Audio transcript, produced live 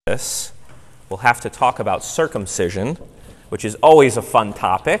this, we'll have to talk about circumcision, which is always a fun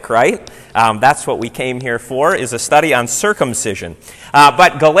topic, right? That's what we came here for, is a study on circumcision.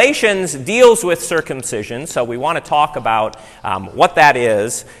 But Galatians deals with circumcision, so we want to talk about what that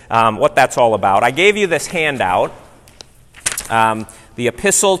is, what that's all about. I gave you this handout, the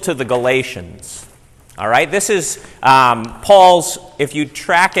Epistle to the Galatians. All right, this is Paul's, if you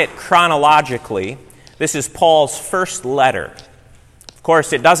track it chronologically, this is Paul's first letter. Of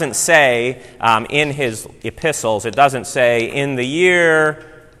course, it doesn't say in his epistles, it doesn't say in the year,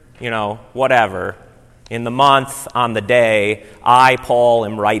 whatever, in the month, on the day, I, Paul,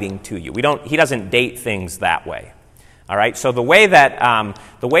 am writing to you. He doesn't date things that way. All right, so the way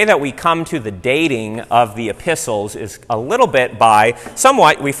that we come to the dating of the epistles is a little bit by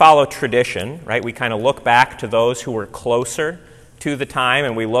somewhat we follow tradition, right? We kind of look back to those who were closer to the time,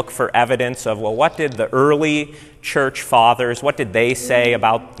 and we look for evidence of, well, what did the early church fathers, what did they say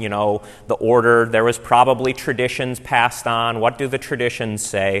about, the order? There was probably traditions passed on. What do the traditions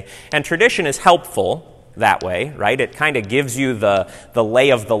say? And tradition is helpful that way, right? It kind of gives you the lay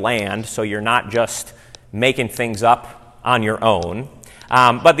of the land, so you're not just making things up on your own.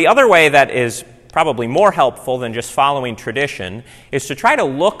 But the other way that is probably more helpful than just following tradition is to try to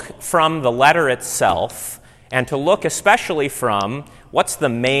look from the letter itself and to look especially from what's the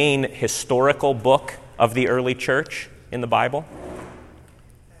main historical book of the early church in the Bible?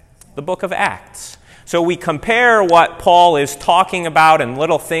 The book of Acts. So we compare what Paul is talking about and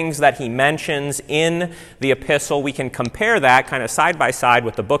little things that he mentions in the epistle. We can compare that kind of side by side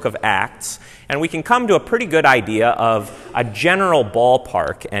with the book of Acts, and we can come to a pretty good idea of a general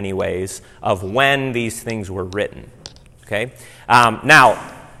ballpark, anyways, of when these things were written. Okay? Now,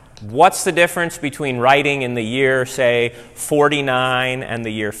 what's the difference between writing in the year, say, 49 and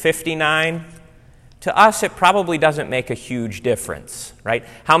the year 59? To us, it probably doesn't make a huge difference, right?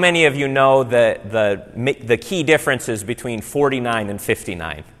 How many of you know the key differences between 49 and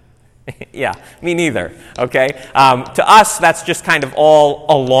 59? Yeah, me neither, okay? To us, that's just kind of all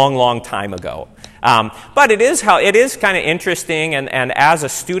a long, long time ago. But it is kind of interesting, and as a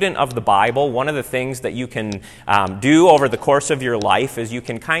student of the Bible, one of the things that you can do over the course of your life is you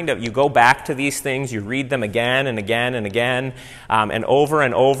can you go back to these things, you read them again and again and again, and over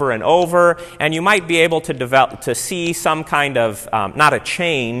and over and over, and you might be able to see some kind of, not a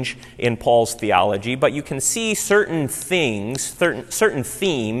change in Paul's theology, but you can see certain things, certain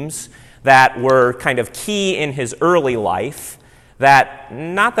themes that were kind of key in his early life, that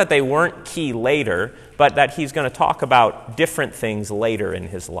not that they weren't key later, but that he's going to talk about different things later in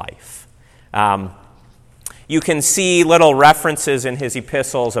his life. You can see little references in his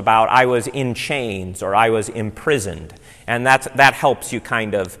epistles about I was in chains or I was imprisoned, and that helps you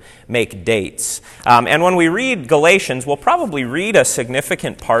kind of make dates. And when we read Galatians, we'll probably read a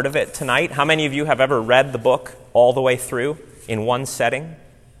significant part of it tonight. How many of you have ever read the book all the way through in one setting?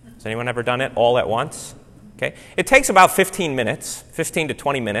 Has anyone ever done it all at once? Okay. It takes about 15 to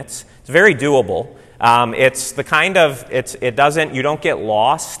 20 minutes. It's very doable. It's the kind of, you don't get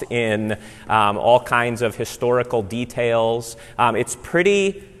lost in all kinds of historical details. It's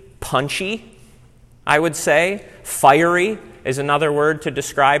pretty punchy, I would say. Fiery is another word to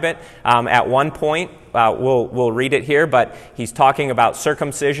describe it. At one point, we'll read it here, but he's talking about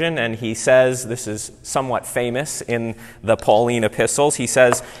circumcision, and he says, this is somewhat famous in the Pauline epistles, he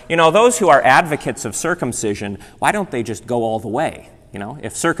says, those who are advocates of circumcision, why don't they just go all the way?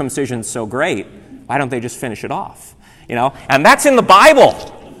 If circumcision's so great, why don't they just finish it off? And that's in the Bible,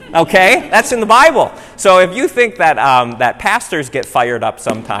 okay? That's in the Bible. So if you think that that pastors get fired up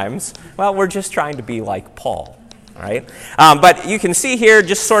sometimes, well, we're just trying to be like Paul. Right? But you can see here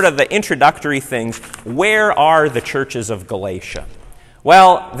just sort of the introductory things. Where are the churches of Galatia?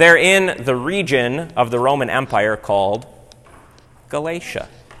 Well, they're in the region of the Roman Empire called Galatia.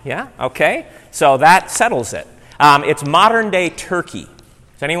 Yeah? Okay? So that settles it. It's modern-day Turkey.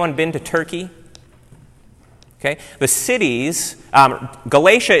 Has anyone been to Turkey? Okay? The cities,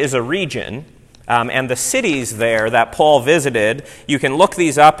 Galatia is a region, and the cities there that Paul visited, you can look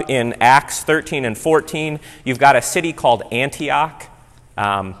these up in Acts 13 and 14. You've got a city called Antioch.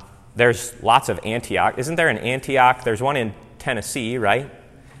 There's lots of Antioch. Isn't there an Antioch? There's one in Tennessee, right?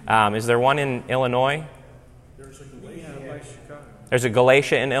 Is there one in Illinois? There's a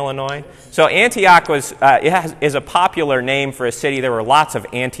Galatia in Illinois. So Antioch is a popular name for a city. There were lots of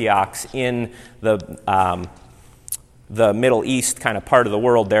Antiochs in the Middle East kind of part of the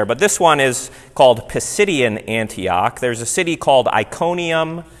world there. But this one is called Pisidian Antioch. There's a city called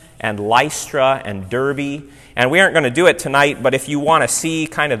Iconium and Lystra and Derbe. And we aren't going to do it tonight, but if you want to see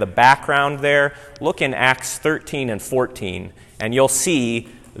kind of the background there, look in Acts 13 and 14, and you'll see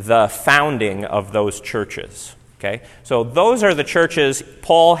the founding of those churches. Okay? So those are the churches.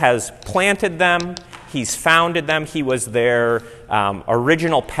 Paul has planted them. He's founded them. He was their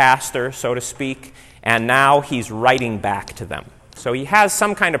original pastor, so to speak, and now he's writing back to them. So he has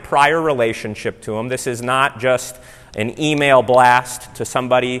some kind of prior relationship to them. This is not just an email blast to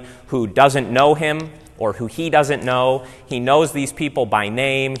somebody who doesn't know him or who he doesn't know. He knows these people by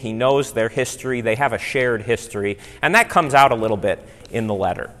name. He knows their history. They have a shared history, and that comes out a little bit in the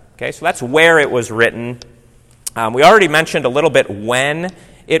letter. Okay, so that's where it was written. We already mentioned a little bit when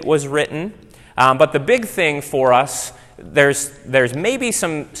it was written, but the big thing for us, there's maybe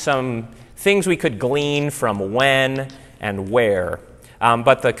some things we could glean from when and where,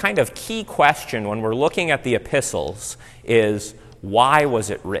 but the kind of key question when we're looking at the epistles is, why was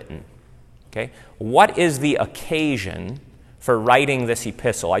it written? Okay, what is the occasion for writing this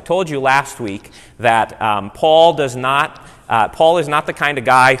epistle? I told you last week that Paul is not the kind of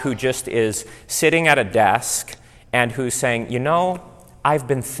guy who just is sitting at a desk and who's saying, I've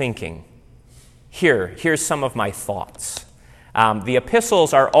been thinking. Here's some of my thoughts. The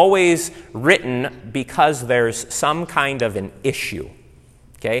epistles are always written because there's some kind of an issue.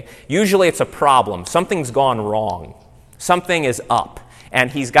 Okay? Usually it's a problem. Something's gone wrong. Something is up. And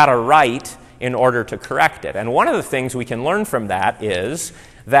he's got to write in order to correct it. And one of the things we can learn from that is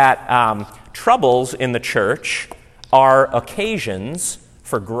that troubles in the church are occasions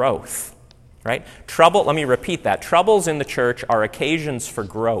for growth. Right? Let me repeat that. Troubles in the church are occasions for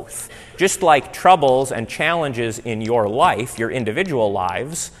growth. Just like troubles and challenges in your life, your individual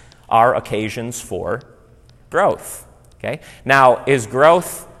lives, are occasions for growth. Okay? Now, is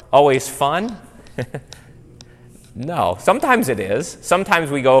growth always fun? No. Sometimes it is.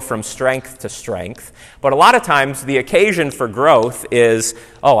 Sometimes we go from strength to strength. But a lot of times the occasion for growth is,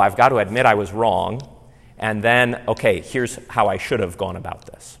 I've got to admit I was wrong. And then, here's how I should have gone about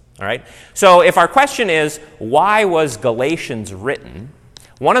this. All right? So if our question is, why was Galatians written?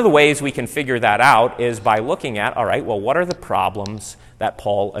 One of the ways we can figure that out is by looking at, what are the problems that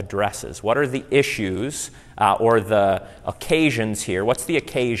Paul addresses? What are the issues or the occasions here? What's the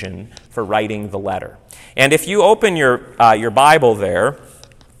occasion for writing the letter? And if you open your Bible there,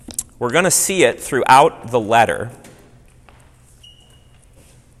 we're going to see it throughout the letter.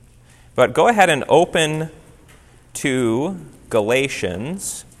 But go ahead and open to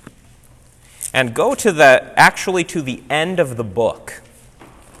Galatians and go to the end of the book.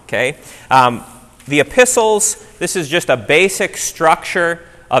 Okay? The epistles, this is just a basic structure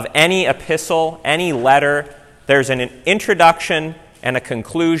of any epistle, any letter. There's an introduction and a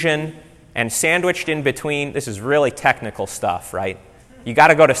conclusion, and sandwiched in between, this is really technical stuff, right? You got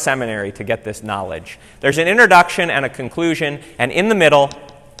to go to seminary to get this knowledge. There's an introduction and a conclusion, and in the middle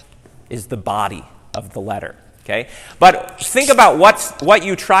is the body of the letter. Okay? But think about what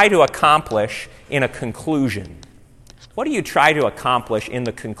you try to accomplish in a conclusion. What do you try to accomplish in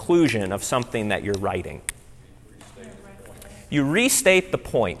the conclusion of something that you're writing? You restate the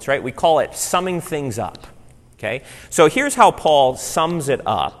points, right? We call it summing things up. Okay? So here's how Paul sums it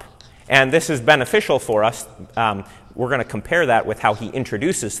up, and this is beneficial for us. We're going to compare that with how he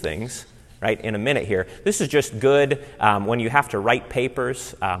introduces things, right, in a minute here. This is just good when you have to write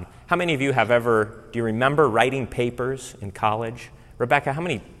papers. How many of you do you remember writing papers in college? Rebecca, how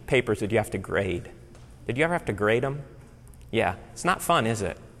many papers did you have to grade? Did you ever have to grade them? Yeah. It's not fun, is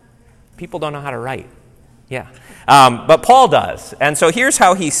it? People don't know how to write. Yeah. But Paul does. And so here's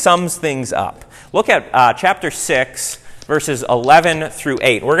how he sums things up. Look at chapter 6, verses 11 through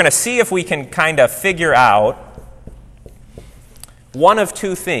 8. We're going to see if we can kind of figure out one of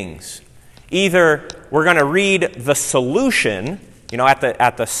two things. Either we're going to read the solution,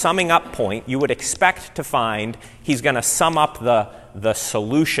 at the summing up point, you would expect to find he's going to sum up the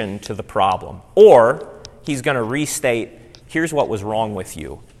solution to the problem. Or he's going to restate, here's what was wrong with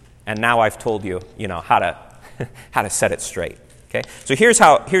you. And now I've told you, how to set it straight. Okay? So here's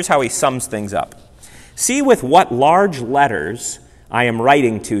how he sums things up. See with what large letters I am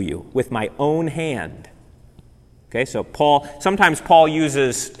writing to you with my own hand. Okay, so sometimes Paul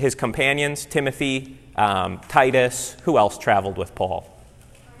uses his companions, Timothy, Titus. Who else traveled with Paul?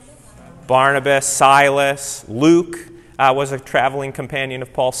 Barnabas, Silas, Luke was a traveling companion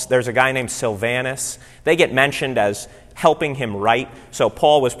of Paul. There's a guy named Silvanus. They get mentioned as helping him write. So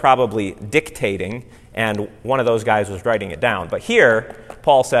Paul was probably dictating, and one of those guys was writing it down. But here,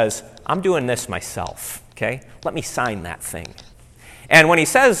 Paul says, I'm doing this myself. Okay, let me sign that thing. And when he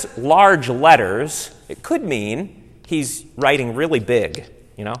says large letters, it could mean he's writing really big,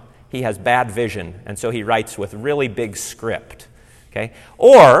 He has bad vision, and so he writes with really big script, okay?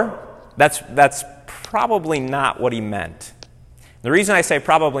 Or that's probably not what he meant. The reason I say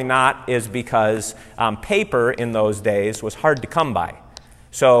probably not is because paper in those days was hard to come by.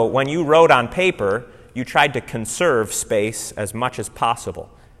 So when you wrote on paper, you tried to conserve space as much as possible,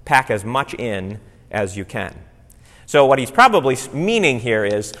 pack as much in as you can. So what he's probably meaning here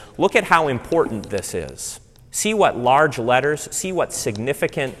is, look at how important this is. See what large letters, see what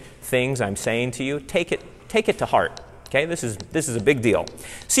significant things I'm saying to you. Take it to heart. Okay, this is a big deal.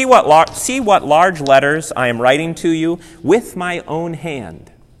 See what large letters I am writing to you with my own hand.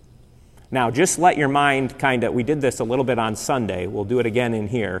 Now, just let your mind we did this a little bit on Sunday. We'll do it again in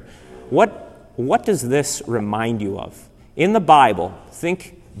here. What does this remind you of? In the Bible,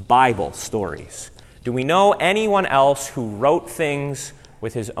 think Bible stories. Do we know anyone else who wrote things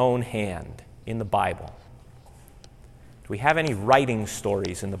with his own hand in the Bible? Do we have any writing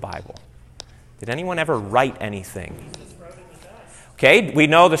stories in the Bible? Did anyone ever write anything? Okay, we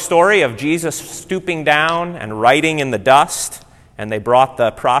know the story of Jesus stooping down and writing in the dust, and they brought I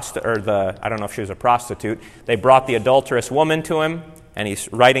don't know if she was a prostitute, they brought the adulterous woman to him, and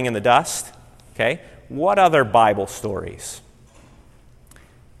he's writing in the dust. Okay, what other Bible stories?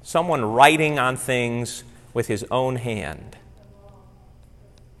 Someone writing on things with his own hand.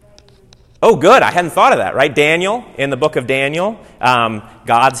 Oh, good. I hadn't thought of that, right? Daniel, in the book of Daniel,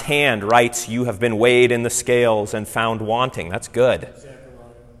 God's hand writes, "You have been weighed in the scales and found wanting." That's good. Zechariah.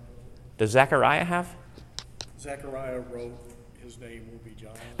 Does Zechariah have? Zechariah wrote, his name will be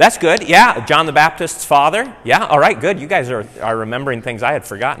John. That's good. Yeah, John the Baptist's father. Yeah, all right, good. You guys are remembering things I had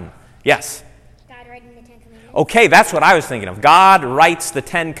forgotten. Yes? God writing the Ten Commandments. Okay, that's what I was thinking of. God writes the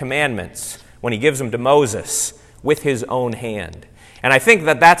Ten Commandments when he gives them to Moses with his own hand. And I think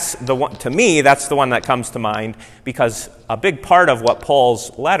that's the one, to me, that's the one that comes to mind, because a big part of what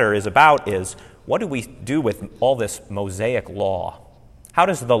Paul's letter is about is, what do we do with all this Mosaic law? How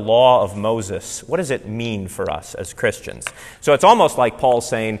does the law of Moses, what does it mean for us as Christians? So it's almost like Paul's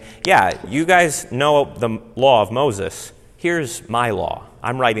saying, yeah, you guys know the law of Moses. Here's my law.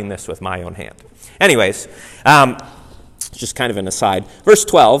 I'm writing this with my own hand. Anyways, just kind of an aside. Verse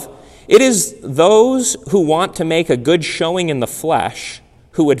 12, it is those who want to make a good showing in the flesh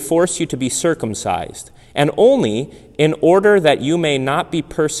who would force you to be circumcised, and only in order that you may not be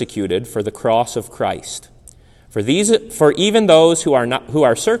persecuted for the cross of Christ. For even those who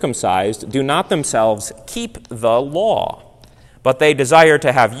are circumcised do not themselves keep the law, but they desire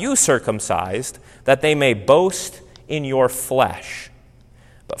to have you circumcised, that they may boast in your flesh.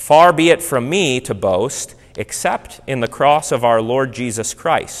 But far be it from me to boast, except in the cross of our Lord Jesus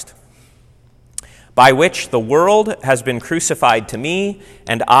Christ, by which the world has been crucified to me,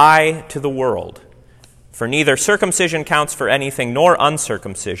 and I to the world. For neither circumcision counts for anything, nor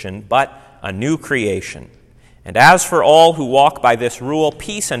uncircumcision, but a new creation. And as for all who walk by this rule,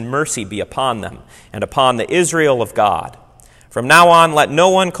 peace and mercy be upon them, and upon the Israel of God. From now on, let no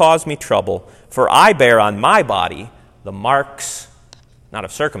one cause me trouble, for I bear on my body the marks, not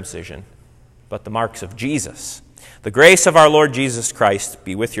of circumcision, but the marks of Jesus. The grace of our Lord Jesus Christ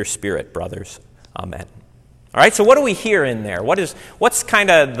be with your spirit, brothers. Amen. All right, so what do we hear in there? What's kind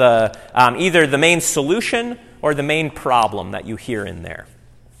of the either the main solution or the main problem that you hear in there?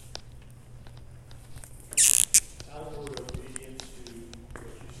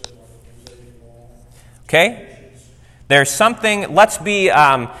 Okay? There's something, let's be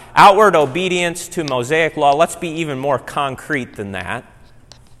outward obedience to Mosaic law. Let's be even more concrete than that.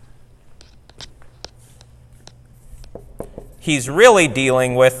 He's really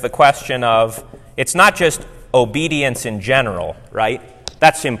dealing with the question of, it's not just obedience in general, right?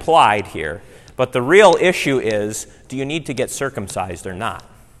 That's implied here. But the real issue is, do you need to get circumcised or not?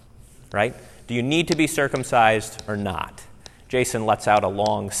 Right? Do you need to be circumcised or not? Jason lets out a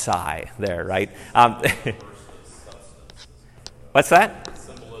long sigh there, right? What's that?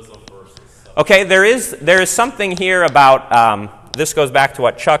 Symbolism versus substance. Okay, there is something here about, this goes back to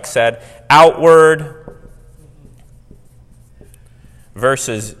what Chuck said, outward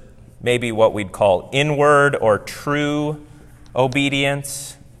versus maybe what we'd call inward or true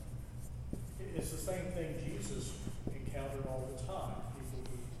obedience. It's the same thing Jesus encountered all the time. People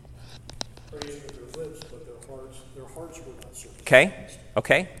who praised with their lips, but their hearts were not circumcised.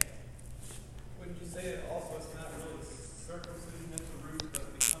 Okay. Wouldn't you say it also it's not really circumcision at the root, but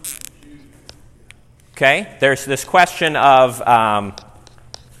becoming a Jew? Okay, there's this question of, You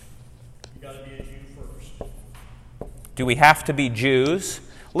got to be a Jew first. do we have to be Jews?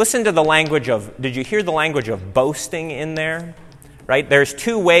 Listen to the language of, did you hear the language of boasting in there? Right? There's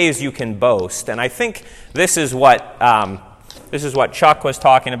two ways you can boast, and I think this is what This is what Chuck was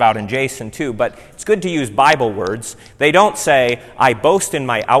talking about and Jason too, but it's good to use Bible words. They don't say, I boast in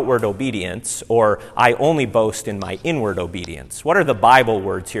my outward obedience, or I only boast in my inward obedience. What are the Bible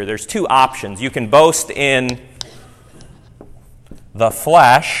words here? There's two options. You can boast in the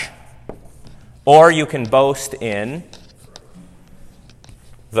flesh, or you can boast in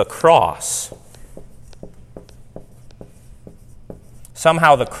the cross.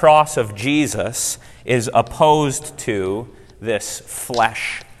 Somehow the cross of Jesus is opposed to this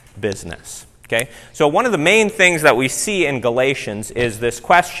flesh business. Okay? So one of the main things that we see in Galatians is this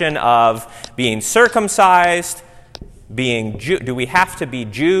question of being circumcised, do we have to be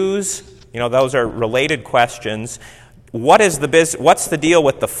Jews? You know, those are related questions. What's the deal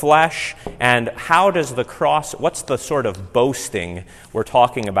with the flesh, and how does the cross, what's the sort of boasting we're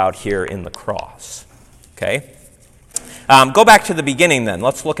talking about here in the cross? Okay? Go back to the beginning then.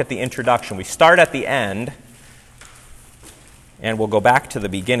 Let's look at the introduction. We start at the end, and we'll go back to the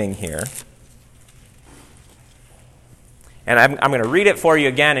beginning here. And I'm going to read it for you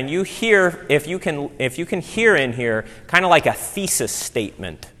again, and you hear, if you can hear in here, kind of like a thesis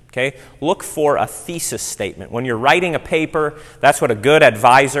statement. Okay? Look for a thesis statement. When you're writing a paper, that's what a good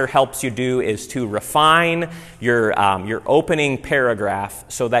advisor helps you do, is to refine your opening paragraph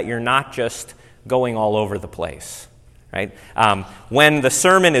so that you're not just going all over the place. Right? When the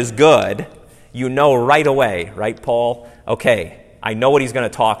sermon is good, you know right away, right, Paul? Okay, I know what he's going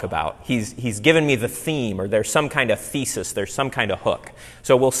to talk about. He's given me the theme, or there's some kind of thesis, there's some kind of hook.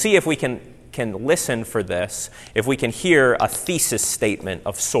 So we'll see if we can listen for this, if we can hear a thesis statement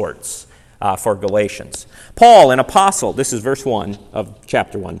of sorts for Galatians. Paul, an apostle, this is verse 1 of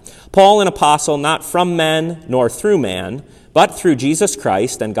chapter 1. Paul, an apostle, not from men nor through man, but through Jesus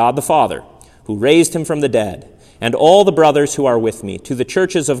Christ and God the Father, who raised him from the dead, and all the brothers who are with me, to the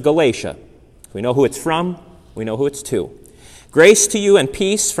churches of Galatia. We know who it's from, we know who it's to. Grace to you and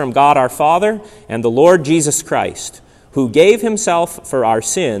peace from God our Father and the Lord Jesus Christ, who gave himself for our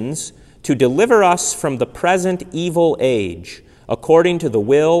sins to deliver us from the present evil age, according to the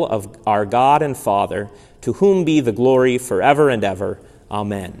will of our God and Father, to whom be the glory forever and ever.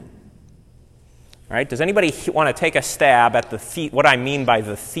 Amen. All right, does anybody want to take a stab at what I mean by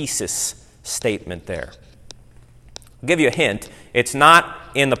the thesis statement there? I'll give you a hint. It's not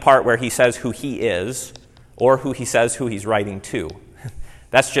in the part where he says who he is, or who he says who he's writing to.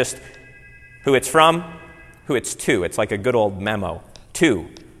 That's just who it's from, who it's to. It's like a good old memo. To,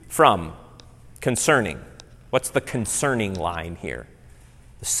 from, concerning. What's the concerning line here?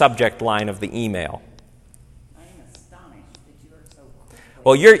 The subject line of the email. I am astonished that you are so quick.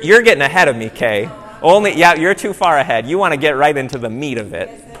 Well, you're getting ahead of me, Kay. You're too far ahead. You want to get right into the meat of it,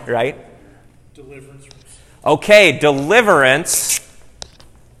 right? Deliverance. Okay, deliverance.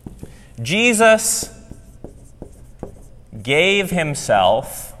 Jesus gave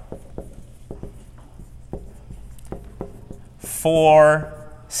himself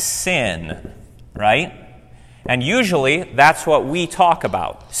for sin, right? And usually that's what we talk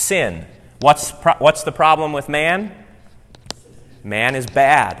about, sin. What's the problem with man? Man is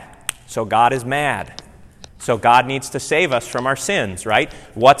bad, so God is mad. So God needs to save us from our sins, right?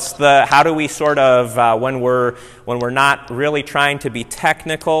 How do we sort of, when we're not really trying to be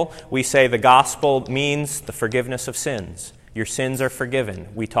technical, we say the gospel means the forgiveness of sins. Your sins are forgiven.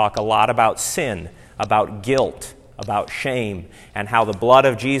 We talk a lot about sin, about guilt, about shame, and how the blood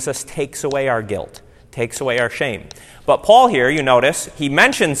of Jesus takes away our guilt, takes away our shame. But Paul here, you notice, he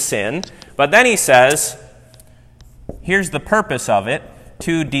mentions sin, but then he says, here's the purpose of it,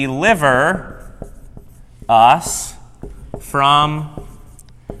 to deliver us from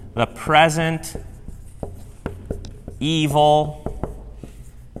the present evil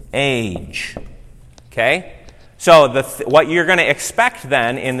age. Okay? So what you're going to expect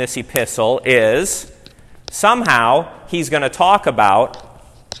then in this epistle is somehow he's going to talk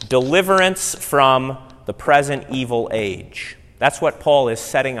about deliverance from the present evil age. That's what Paul is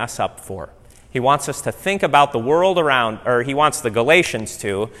setting us up for. He wants us to think about the world around, or he wants the Galatians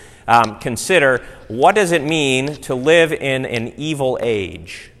to consider what does it mean to live in an evil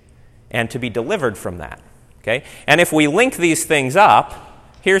age and to be delivered from that. Okay? And if we link these things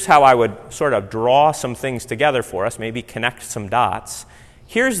up, here's how I would sort of draw some things together for us, maybe connect some dots.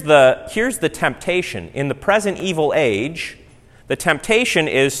 Here's the temptation. In the present evil age, the temptation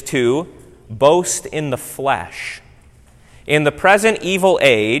is to boast in the flesh. In the present evil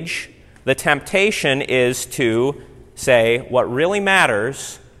age, the temptation is to say what really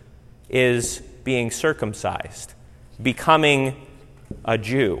matters is being circumcised, becoming a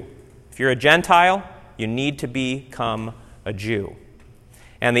Jew. If you're a Gentile, you need to become a Jew.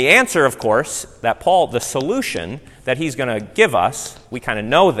 And the answer, of course, that Paul, the solution that he's going to give us, we kind of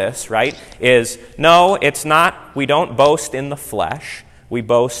know this, right, is no, it's not, we don't boast in the flesh, we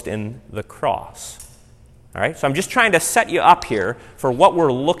boast in the cross. All right, so I'm just trying to set you up here for what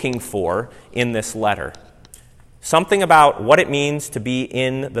we're looking for in this letter. Something about what it means to be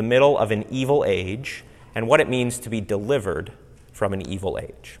in the middle of an evil age and what it means to be delivered from an evil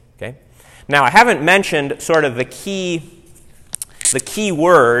age. Okay? Now, I haven't mentioned sort of the key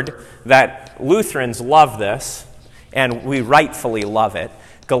word that Lutherans love this, and we rightfully love it.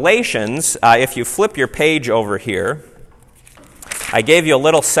 Galatians, if you flip your page over here, I gave you a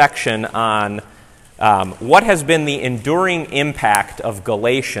little section on what has been the enduring impact of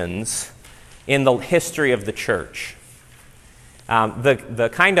Galatians in the history of the church.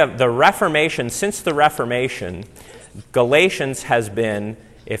 The Reformation, since the Reformation, Galatians has been,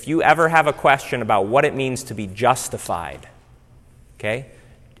 if you ever have a question about what it means to be justified, okay,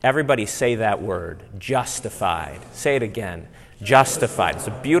 everybody say that word, justified. Say it again, justified. It's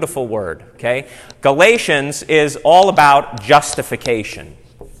a beautiful word, okay? Galatians is all about justification.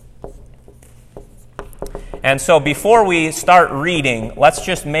 And so before we start reading, let's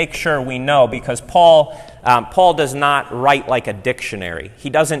just make sure we know, because Paul does not write like a dictionary. He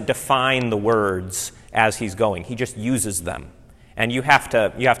doesn't define the words as he's going. He just uses them. And you have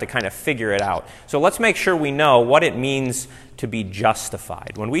to kind of figure it out. So let's make sure we know what it means to be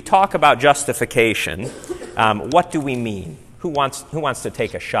justified. When we talk about justification, what do we mean? Who wants to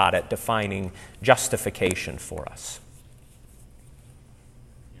take a shot at defining justification for us?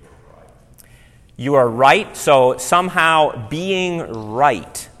 You are right, so somehow being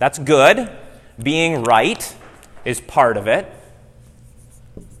right. That's good. Being right is part of it.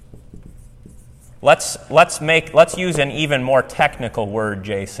 Let's use an even more technical word,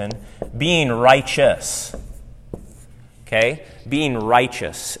 Jason. Being righteous. Okay? Being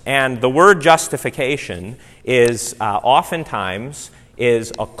righteous. And the word justification is oftentimes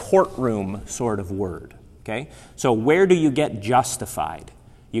is a courtroom sort of word. Okay? So where do you get justified?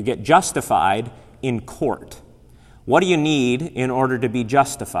 You get justified in court. What do you need in order to be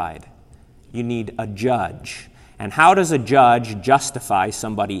justified? You need a judge. And how does a judge justify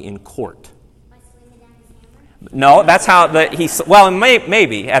somebody in court? No, that's how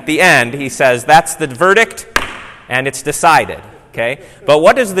maybe at the end he says that's the verdict and it's decided. Okay? But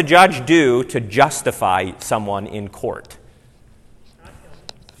what does the judge do to justify someone in court?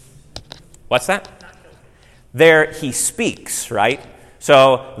 What's that? There he speaks, right?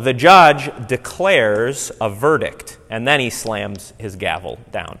 So the judge declares a verdict, and then he slams his gavel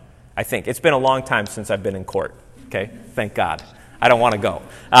down. I think. It's been a long time since I've been in court. Okay? Thank God. I don't want to go.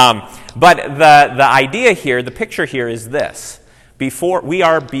 But the idea here, the picture here is this. We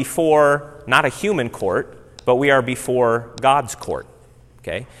are before not a human court, but we are before God's court.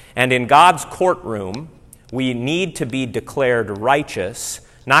 Okay? And in God's courtroom, we need to be declared righteous,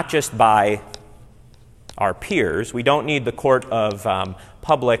 not just by our peers. We don't need the court of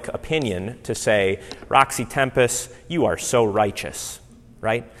public opinion to say, Roxy Tempest, you are so righteous,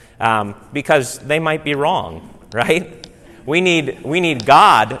 right? Because they might be wrong, right? We need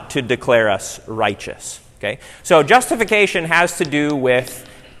God to declare us righteous, okay? So justification has to do with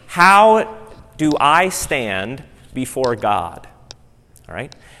how do I stand before God, all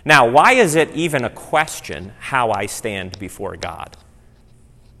right? Now, why is it even a question how I stand before God?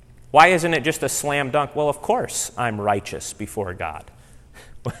 Why isn't it just a slam dunk? Well, of course I'm righteous before God.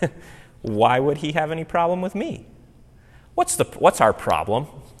 Why would he have any problem with me? What's our problem?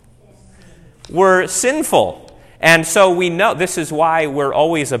 We're sinful. And so we know this is why we're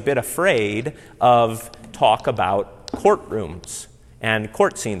always a bit afraid of talk about courtrooms and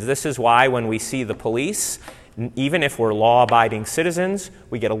court scenes. This is why when we see the police, even if we're law-abiding citizens,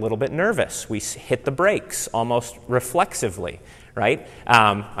 we get a little bit nervous. We hit the brakes almost reflexively. Right?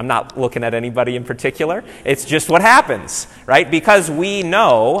 I'm not looking at anybody in particular. It's just what happens, right? Because we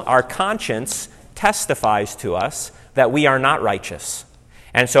know our conscience testifies to us that we are not righteous.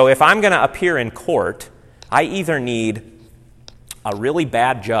 And so if I'm going to appear in court, I either need a really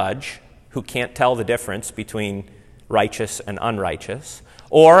bad judge who can't tell the difference between righteous and unrighteous,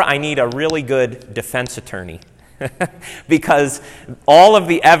 or I need a really good defense attorney because all of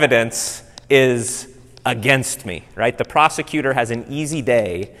the evidence is against me, right? The prosecutor has an easy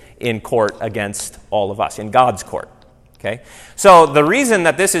day in court against all of us, in God's court, okay? So the reason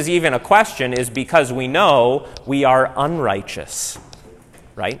that this is even a question is because we know we are unrighteous,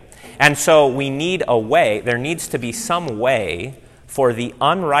 right? And so we need a way, there needs to be some way for the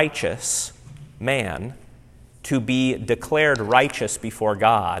unrighteous man to be declared righteous before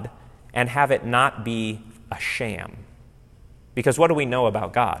God and have it not be a sham. Because what do we know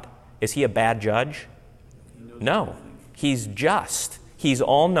about God? Is he a bad judge? No. He's just. He's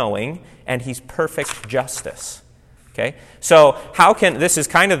all-knowing, and he's perfect justice. Okay? So this is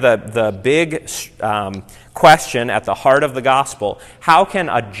kind of the big question at the heart of the gospel. How can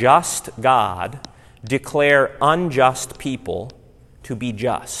a just God declare unjust people to be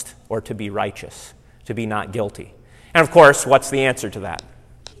just or to be righteous, to be not guilty? And of course, what's the answer to that?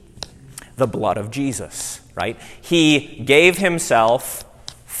 The blood of Jesus, right? He gave himself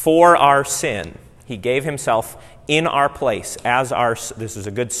for our sin. He gave himself in our place as our, this is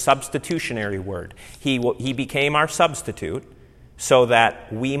a good substitutionary word. He became our substitute so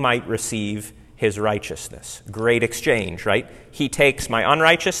that we might receive his righteousness. Great exchange, right? He takes my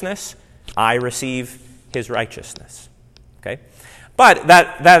unrighteousness, I receive his righteousness. Okay? But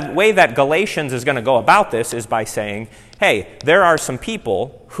that way that Galatians is going to go about this is by saying, hey, there are some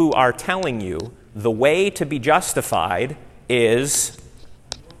people who are telling you the way to be justified is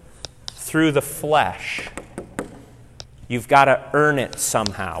through the flesh. You've got to earn it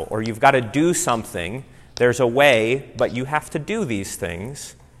somehow, or you've got to do something. There's a way, but you have to do these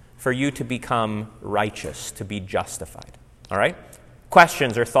things for you to become righteous, to be justified. All right?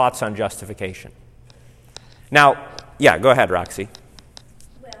 Questions or thoughts on justification? Now, yeah, go ahead, Roxy.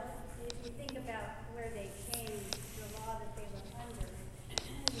 Well, if you think about where they came, the law that they were under,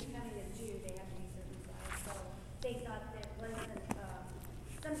 becoming a Jew, they had to be circumcised. So they thought that wasn't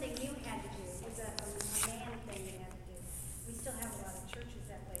something you had to do. It was a man thing you had to do. We still have a lot of churches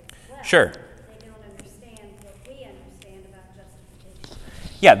that way as well. Sure. They don't understand what we understand about justification.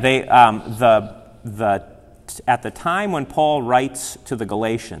 Yeah, at the time when Paul writes to the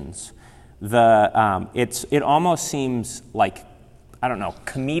Galatians, it almost seems like, I don't know,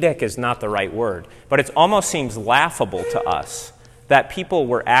 comedic is not the right word, but it almost seems laughable to us that people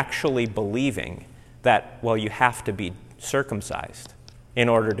were actually believing that, well, you have to be circumcised in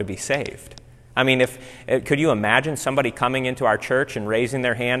order to be saved. I mean, could you imagine somebody coming into our church and raising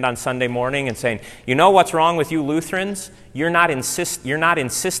their hand on Sunday morning and saying, you know what's wrong with you Lutherans? You're not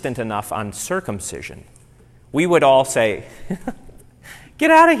insistent enough on circumcision. We would all say,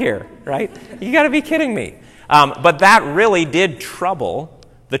 get out of here, right? You got to be kidding me. But that really did trouble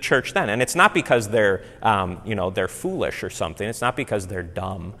the church then. And it's not because they're foolish or something. It's not because they're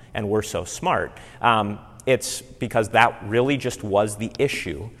dumb and we're so smart. It's because that really just was the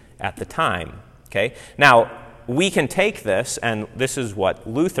issue at the time. Okay? Now, we can take this, and this is what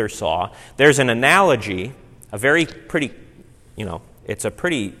Luther saw. There's an analogy, it's a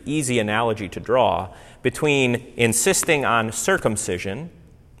pretty easy analogy to draw between insisting on circumcision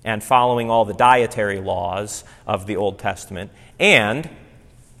and following all the dietary laws of the Old Testament and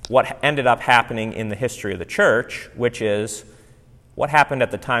what ended up happening in the history of the church, which is what happened at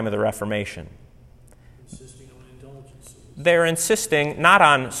the time of the Reformation. Insisting on indulgences. They're insisting not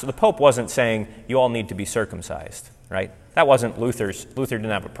on, so the Pope wasn't saying you all need to be circumcised, right? That wasn't Luther didn't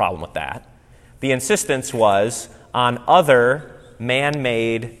have a problem with that. The insistence was on other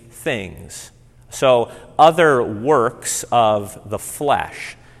man-made things. So other works of the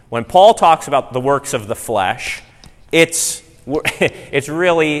flesh. When Paul talks about the works of the flesh, it's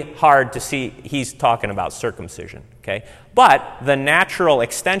really hard to see he's talking about circumcision. Okay? But the natural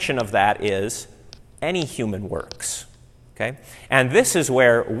extension of that is any human works. Okay? And this is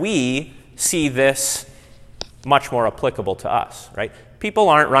where we see this much more applicable to us, right? People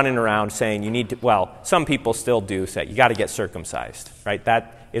aren't running around saying you need to, well, some people still do say you got to get circumcised, right?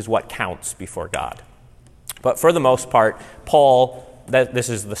 That is what counts before God. But for the most part, Paul, this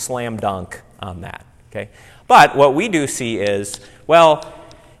is the slam dunk on that, okay? But what we do see is, well,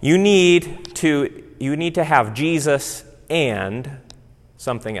 you need to have Jesus and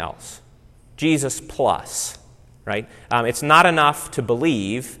something else. Jesus plus, right? It's not enough to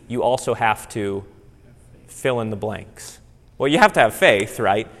believe, you also have to fill in the blanks. Well, you have to have faith,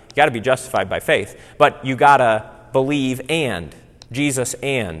 right? You got to be justified by faith. But you got to believe and, Jesus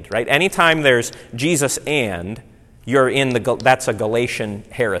and, right? Anytime there's Jesus and, you're in that's a Galatian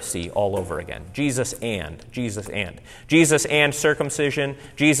heresy all over again. Jesus and, Jesus and. Jesus and circumcision,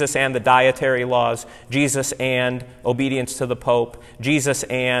 Jesus and the dietary laws, Jesus and obedience to the Pope, Jesus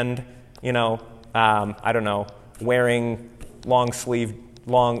and, wearing long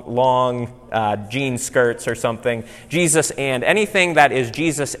jean skirts or something. Jesus and, anything that is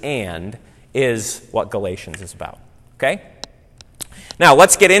Jesus and is what Galatians is about. Okay? Now,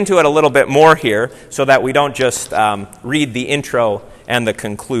 let's get into it a little bit more here so that we don't just read the intro and the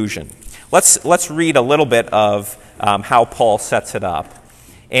conclusion. Let's read a little bit of how Paul sets it up.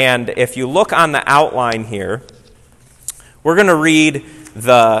 And if you look on the outline here, we're going to read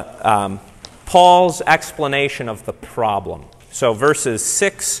Paul's explanation of the problem. So verses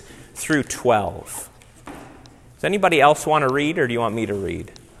 6 through 12. Does anybody else want to read, or do you want me to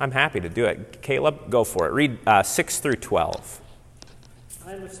read? I'm happy to do it. Caleb, go for it. Read 6 through 12.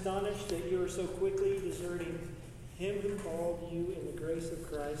 I am astonished that you are so quickly deserting him who called you in the grace of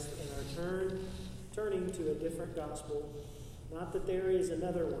Christ and are turning to a different gospel. Not that there is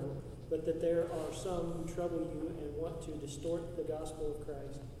another one, but that there are some who trouble you and want to distort the gospel of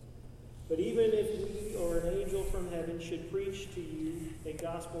Christ. But even if we or an angel from heaven should preach to you a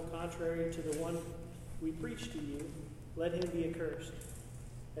gospel contrary to the one we preach to you, let him be accursed.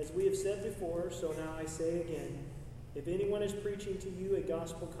 As we have said before, so now I say again, if anyone is preaching to you a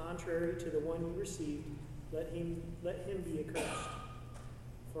gospel contrary to the one you received, let him be accursed.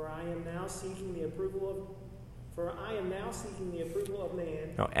 For I am now seeking the approval of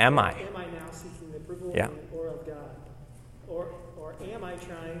man. No, am I? Am I now seeking the approval of man or of God? Or am I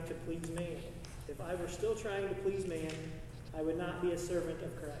trying to please man? If I were still trying to please man, I would not be a servant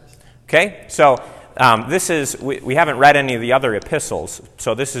of Christ. Okay, so this is, we haven't read any of the other epistles,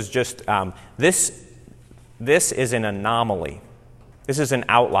 so this is just, this is an anomaly. This is an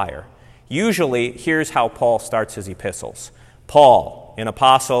outlier. Usually, here's how Paul starts his epistles. Paul, an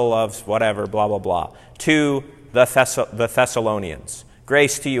apostle of whatever, blah, blah, blah, to the Thessalonians,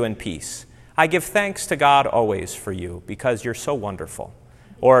 grace to you and peace. I give thanks to God always for you, because you're so wonderful.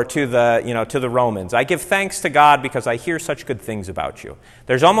 Or to the Romans, I give thanks to God because I hear such good things about you.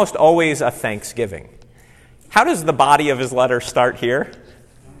 There's almost always a thanksgiving. How does the body of his letter start here?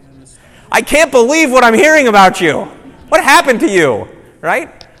 I can't believe what I'm hearing about you. What happened to you?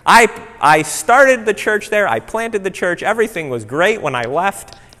 Right? I started the church there. I planted the church. Everything was great when I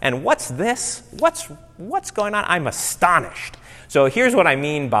left. And what's this? What's going on? I'm astonished. So here's what I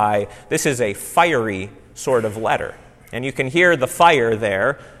mean by this is a fiery sort of letter. And you can hear the fire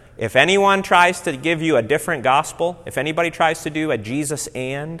there. If anyone tries to give you a different gospel, if anybody tries to do a Jesus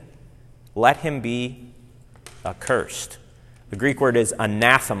and, let him be accursed. The Greek word is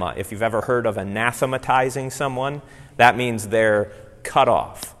anathema. If you've ever heard of anathematizing someone, that means they're cut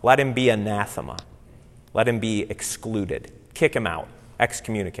off. Let him be anathema. Let him be excluded. Kick him out.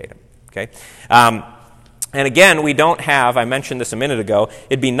 Excommunicate him. Okay? And again, we don't have, I mentioned this a minute ago,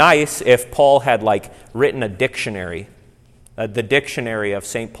 it'd be nice if Paul had written a dictionary, the dictionary of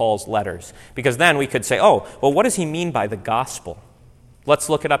St. Paul's letters. Because then we could say, oh, well, what does he mean by the gospel? Let's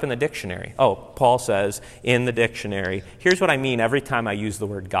look it up in the dictionary. Oh, Paul says in the dictionary, here's what I mean every time I use the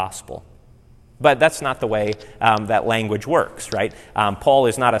word gospel. But that's not the way that language works, right? Paul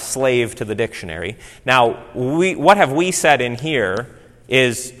is not a slave to the dictionary. Now, what have we said in here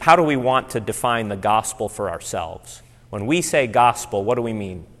is how do we want to define the gospel for ourselves? When we say gospel, what do we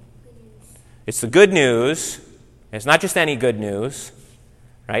mean? It's the good news. It's not just any good news,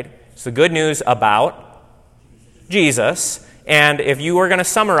 right? It's the good news about Jesus. And if you were going to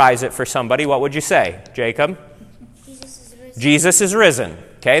summarize it for somebody, what would you say, Jacob? Jesus is risen. Jesus is risen.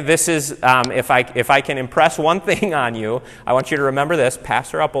 Okay, this is, if I can impress one thing on you, I want you to remember this.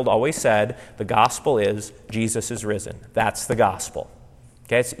 Pastor Uppold always said, the gospel is Jesus is risen. That's the gospel.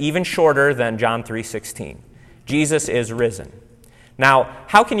 Okay, it's even shorter than John 3:16. Jesus is risen. Now,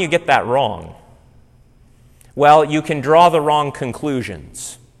 how can you get that wrong? Well, you can draw the wrong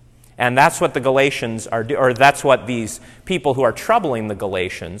conclusions. And that's what the Galatians are doing, or that's what these people who are troubling the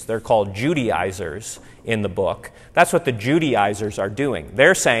Galatians, they're called Judaizers in the book. That's what the Judaizers are doing.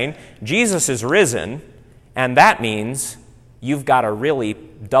 They're saying, Jesus is risen, and that means you've got to really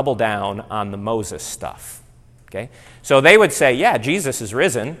double down on the Moses stuff. Okay? So they would say, yeah, Jesus is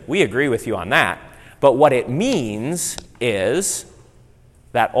risen. We agree with you on that. But what it means is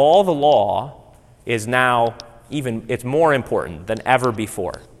that all the law is now it's more important than ever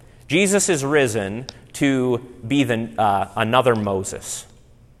before. Jesus is risen to be another Moses.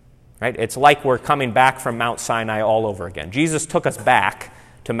 Right? It's like we're coming back from Mount Sinai all over again. Jesus took us back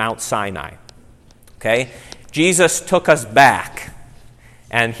to Mount Sinai. Okay? Jesus took us back.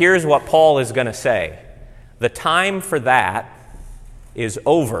 And here's what Paul is going to say. The time for that is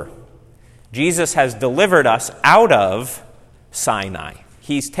over. Jesus has delivered us out of Sinai.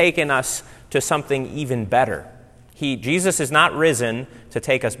 He's taken us to something even better. Jesus is not risen to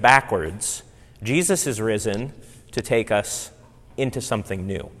take us backwards. Jesus is risen to take us into something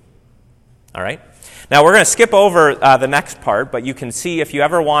new. All right? Now, we're going to skip over the next part, but you can see if you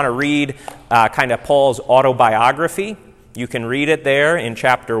ever want to read kind of Paul's autobiography, you can read it there in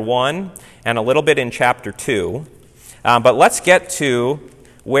chapter 1 and a little bit in chapter 2. But let's get to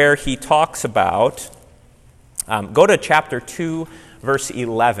where he talks about, go to chapter 2, verse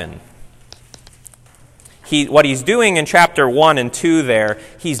 11. What he's doing in chapter 1 and 2 there,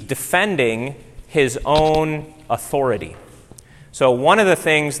 he's defending his own authority. So one of the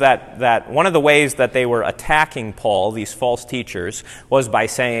things one of the ways that they were attacking Paul, these false teachers, was by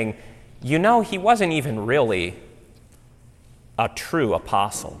saying, he wasn't even really a true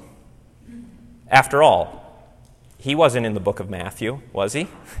apostle. After all, he wasn't in the book of Matthew, was he?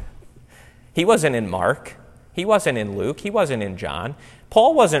 He wasn't in Mark. He wasn't in Luke. He wasn't in John.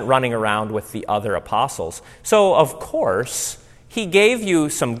 Paul wasn't running around with the other apostles. So, of course, he gave you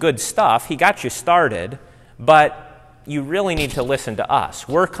some good stuff. He got you started, but you really need to listen to us.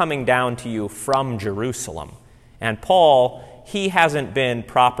 We're coming down to you from Jerusalem. And Paul, he hasn't been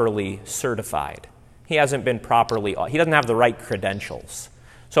properly certified. He doesn't have the right credentials.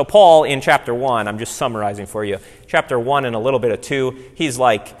 So Paul, in chapter 1, I'm just summarizing for you, chapter 1 and a little bit of 2, he's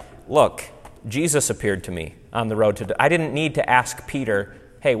like, look, Jesus appeared to me on the road to... I didn't need to ask Peter,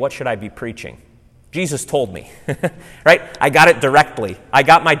 hey, what should I be preaching? Jesus told me, right? I got it directly. I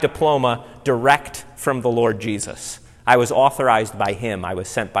got my diploma direct from the Lord Jesus. I was authorized by him. I was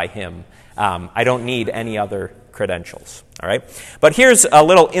sent by him. I don't need any other credentials, all right? But here's a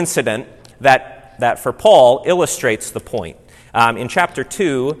little incident that for Paul illustrates the point. In chapter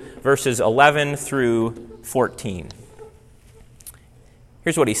 2, verses 11 through 14.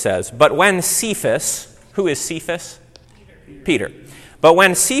 Here's what he says. But when Cephas, who is Cephas? Peter. But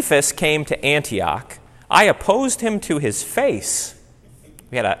when Cephas came to Antioch, I opposed him to his face.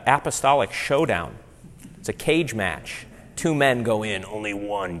 We had an apostolic showdown. It's a cage match. 2 men go in, only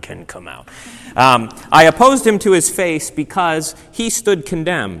one can come out. I opposed him to his face because he stood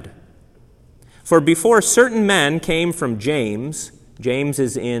condemned. For before certain men came from James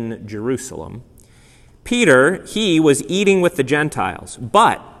is in Jerusalem, Peter, he was eating with the Gentiles.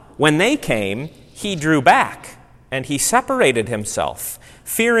 But when they came, he drew back, and he separated himself,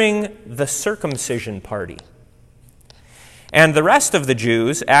 fearing the circumcision party. And the rest of the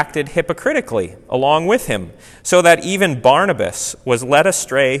Jews acted hypocritically along with him, so that even Barnabas was led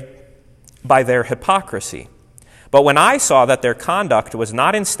astray by their hypocrisy. But when I saw that their conduct was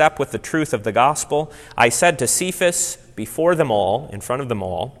not in step with the truth of the gospel, I said to Cephas before them all, in front of them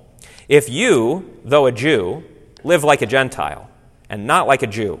all, if you, though a Jew, live like a Gentile and not like a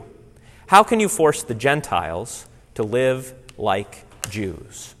Jew, how can you force the Gentiles to live like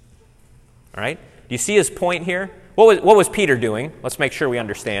Jews? All right? Do you see his point here? What was Peter doing? Let's make sure we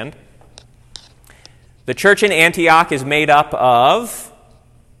understand. The church in Antioch is made up of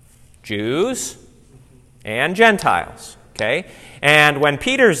Jews and Gentiles, okay? And when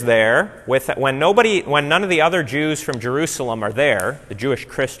Peter's there, when none of the other Jews from Jerusalem are there, the Jewish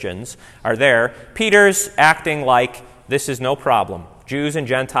Christians are there, Peter's acting like this is no problem. Jews and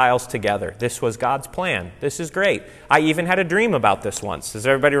Gentiles together. This was God's plan. This is great. I even had a dream about this once. Does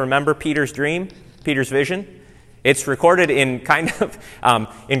everybody remember Peter's dream? Peter's vision? It's recorded in kind of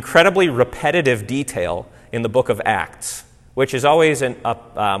incredibly repetitive detail in the book of Acts, which is always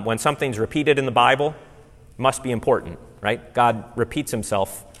when something's repeated in the Bible, must be important, right? God repeats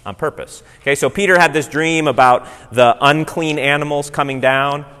himself on purpose. Okay, so Peter had this dream about the unclean animals coming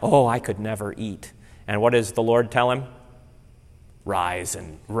down. Oh, I could never eat. And what does the Lord tell him? Rise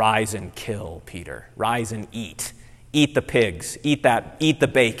and kill, Peter. Rise and eat. Eat the pigs. Eat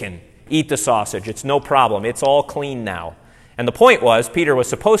the bacon. Eat the sausage. It's no problem. It's all clean now. And the point was, Peter was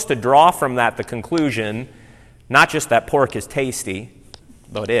supposed to draw from that the conclusion, not just that pork is tasty,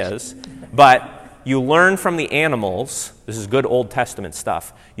 though it is, but you learn from the animals, this is good Old Testament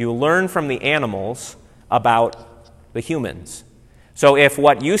stuff, you learn from the animals about the humans. So if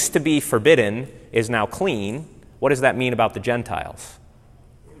what used to be forbidden is now clean, what does that mean about the Gentiles?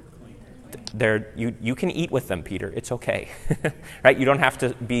 You can eat with them, Peter. It's okay. Right? You don't have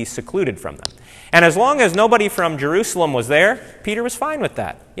to be secluded from them. And as long as nobody from Jerusalem was there, Peter was fine with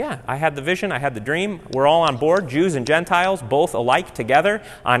that. Yeah, I had the vision, I had the dream. We're all on board, Jews and Gentiles, both alike together,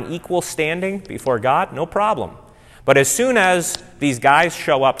 on equal standing before God, no problem. But as soon as these guys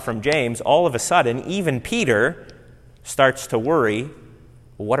show up from James, all of a sudden, even Peter starts to worry,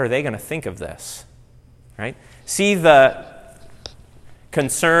 well, what are they going to think of this? Right? See the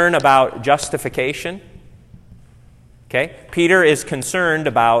concern about justification? Okay? Peter is concerned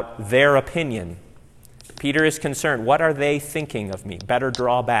about their opinion. Peter is concerned, what are they thinking of me? Better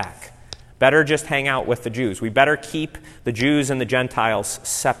draw back. Better just hang out with the Jews. We better keep the Jews and the Gentiles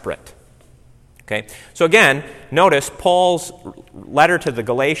separate. Okay? So again, notice Paul's letter to the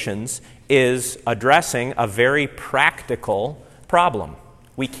Galatians is addressing a very practical problem.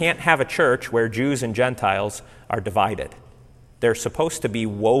 We can't have a church where Jews and Gentiles are divided. They're supposed to be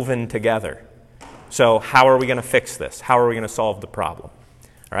woven together. So how are we going to fix this? How are we going to solve the problem?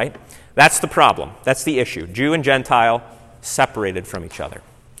 All right? That's the problem. That's the issue. Jew and Gentile separated from each other.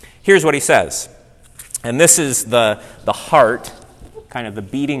 Here's what he says. And this is the heart kind of the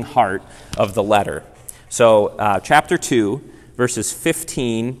beating heart of the letter. So chapter 2, verses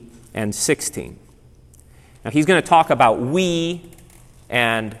 15 and 16. Now he's going to talk about we,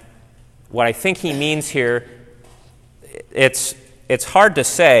 and what I think he means here, it's hard to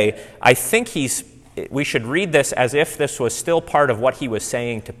say. I think we should read this as if this was still part of what he was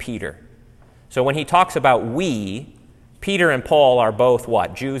saying to Peter. So when he talks about we, Peter and Paul are both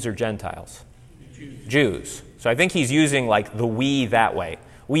what? Jews or Gentiles? Jews. So I think he's using like the we that way.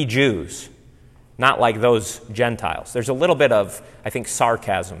 We Jews, not like those Gentiles. There's a little bit of, I think,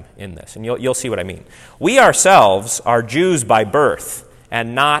 sarcasm in this, and you'll see what I mean. We ourselves are Jews by birth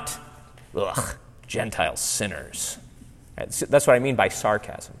and not, Gentile sinners. That's what I mean by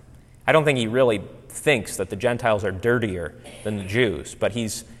sarcasm. I don't think he really thinks that the Gentiles are dirtier than the Jews, but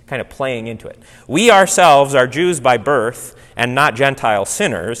he's kind of playing into it. We ourselves are Jews by birth and not Gentile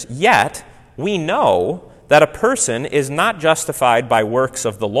sinners, yet we know that a person is not justified by works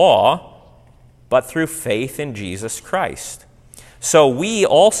of the law, but through faith in Jesus Christ. So we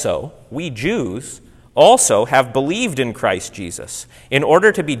Jews, also have believed in Christ Jesus in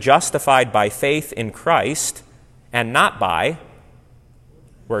order to be justified by faith in Christ and not by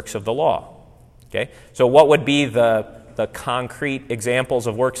works of the law. Okay? So what would be the concrete examples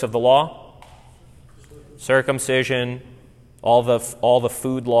of works of the law? Circumcision, all the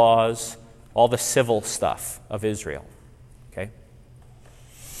food laws, all the civil stuff of Israel. Okay?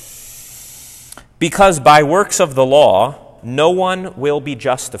 Because by works of the law, no one will be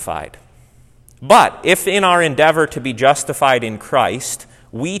justified. But if in our endeavor to be justified in Christ,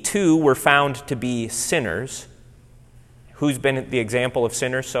 we too were found to be sinners, who's been the example of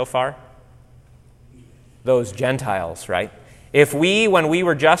sinners so far? Those Gentiles, right? If we, when we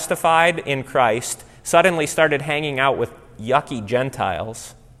were justified in Christ, suddenly started hanging out with yucky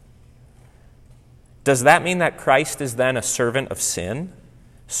Gentiles, does that mean that Christ is then a servant of sin?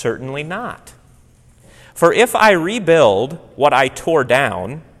 Certainly not. For if I rebuild what I tore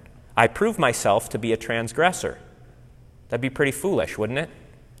down, I prove myself to be a transgressor. That'd be pretty foolish, wouldn't it?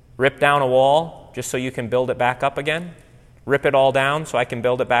 Rip down a wall just so you can build it back up again? Rip it all down so I can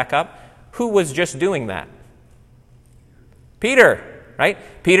build it back up? Who was just doing that? Peter, right?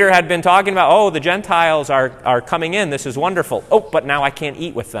 Peter had been talking about, the Gentiles are coming in. This is wonderful. Oh, but now I can't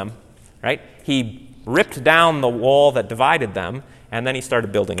eat with them, right? He ripped down the wall that divided them, and then he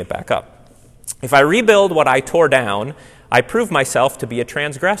started building it back up. If I rebuild what I tore down, I prove myself to be a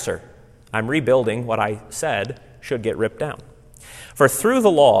transgressor. I'm rebuilding what I said should get ripped down. For through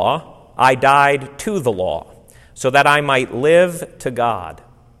the law, I died to the law, so that I might live to God.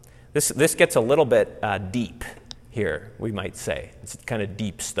 This gets a little bit deep here, we might say. It's kind of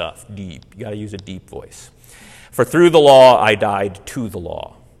deep stuff, deep. You got to use a deep voice. For through the law, I died to the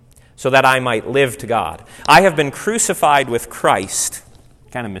law, so that I might live to God. I have been crucified with Christ.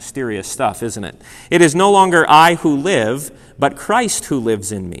 Kind of mysterious stuff, isn't it? It is no longer I who live, but Christ who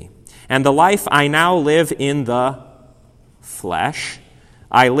lives in me. And the life I now live in the flesh,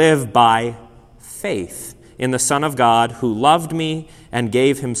 I live by faith in the Son of God who loved me and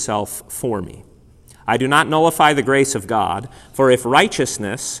gave himself for me. I do not nullify the grace of God, for if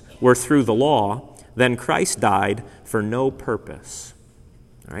righteousness were through the law, then Christ died for no purpose.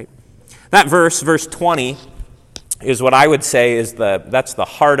 All right? That verse 20, is what I would say is that's the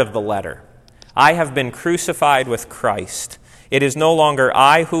heart of the letter. I have been crucified with Christ. It is no longer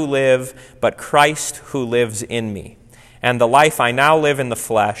I who live, but Christ who lives in me. And the life I now live in the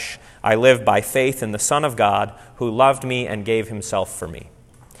flesh, I live by faith in the Son of God, who loved me and gave himself for me.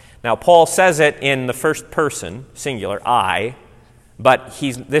 Now, Paul says it in the first person, singular, I, but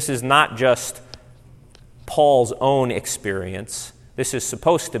this is not just Paul's own experience. This is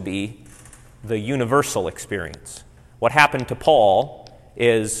supposed to be the universal experience. What happened to Paul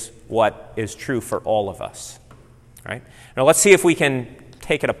is what is true for all of us. Right? Now let's see if we can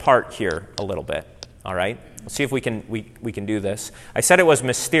take it apart here a little bit. All right? Let's see if we can do this. I said it was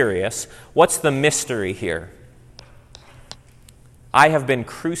mysterious. What's the mystery here? I have been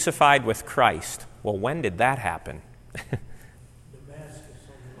crucified with Christ. Well, when did that happen?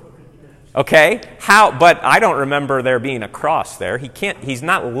 Okay, how? But I don't remember there being a cross there. He's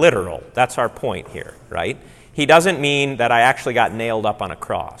not literal. That's our point here, right? He doesn't mean that I actually got nailed up on a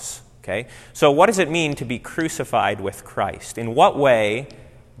cross, okay? So what does it mean to be crucified with Christ? In what way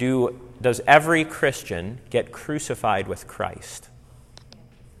does every Christian get crucified with Christ?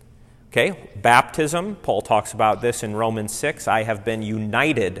 Okay, baptism, Paul talks about this in Romans 6. I have been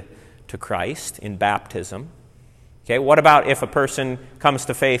united to Christ in baptism. Okay, what about if a person comes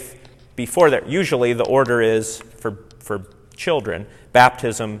to faith before that? Usually the order is for children,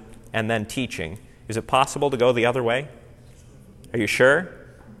 baptism and then teaching. Is it possible to go the other way? Are you sure?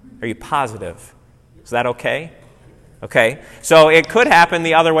 Are you positive? Is that okay? Okay. So it could happen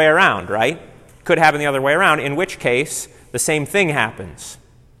the other way around, right? Could happen the other way around, in which case the same thing happens.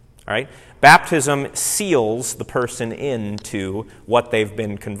 All right? Baptism seals the person into what they've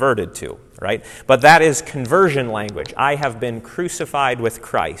been converted to, right? But that is conversion language. I have been crucified with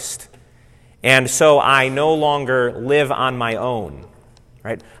Christ, and so I no longer live on my own,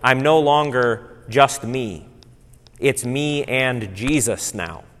 right? I'm no longer just me. It's me and Jesus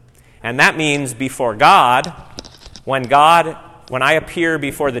now. And that means before God, when I appear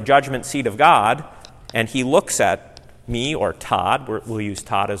before the judgment seat of God, and he looks at me or Todd, we'll use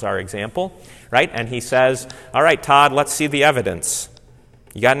Todd as our example, right? And he says, all right, Todd, let's see the evidence.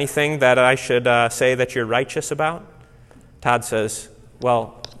 You got anything that I should say that you're righteous about? Todd says,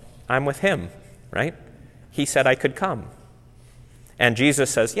 well, I'm with him, right? He said I could come. And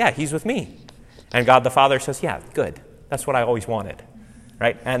Jesus says, yeah, he's with me. And God the Father says, yeah, good. That's what I always wanted,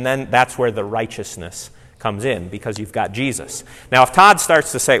 right? And then that's where the righteousness comes in, because you've got Jesus. Now, if Todd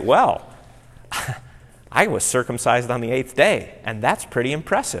starts to say, well, I was circumcised on the 8th day, and that's pretty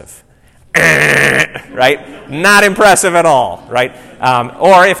impressive. Right? Not impressive at all, right?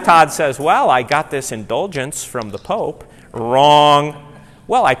 Or if Todd says, well, I got this indulgence from the Pope. Wrong.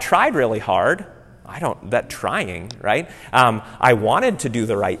 Well, I tried really hard. Trying, right? I wanted to do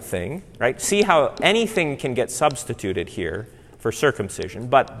the right thing, right? See how anything can get substituted here for circumcision,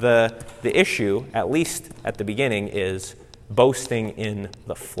 but the issue, at least at the beginning, is boasting in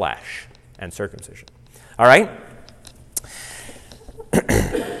the flesh and circumcision. All right?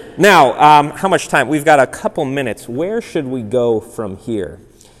 Now, how much time? We've got a couple minutes. Where should we go from here?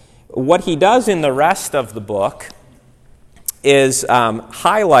 What he does in the rest of the book is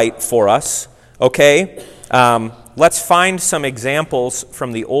highlight for us, okay? Let's find some examples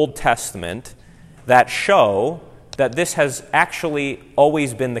from the Old Testament that show that this has actually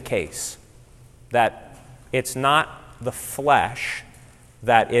always been the case, that it's not the flesh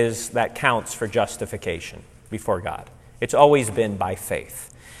that counts for justification before God. It's always been by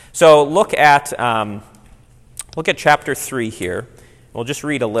faith. So look at chapter 3 here. We'll just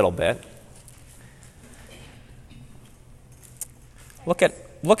read a little bit. Look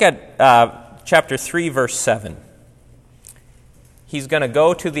at chapter 3, verse 7. He's going to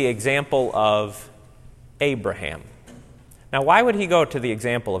go to the example of Abraham. Now, why would he go to the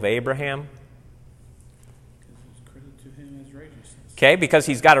example of Abraham? Okay, because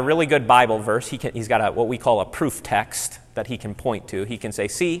he's got a really good Bible verse. He's got what we call a proof text that he can point to. He can say,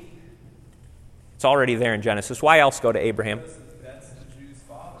 see, it's already there in Genesis. Why else go to Abraham? That's the Jews'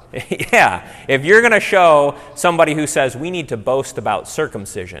 father. Yeah, if you're going to show somebody who says we need to boast about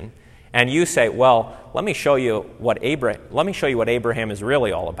circumcision, and you say, well, let me show you what Abraham is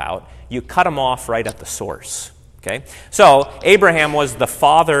really all about, you cut him off right at the source. Okay, so Abraham was the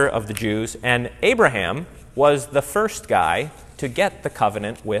father of the Jews, and Abraham was the first guy to get the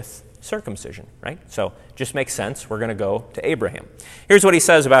covenant with circumcision, right? So just makes sense. We're going to go to Abraham. Here's what he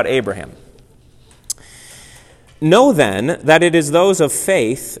says about Abraham. Know then that it is those of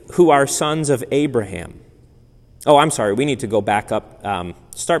faith who are sons of Abraham. Oh, I'm sorry. We need to go back up.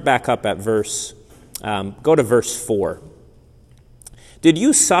 Start back up at go to verse 4. Did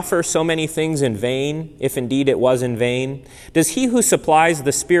you suffer so many things in vain, if indeed it was in vain? Does he who supplies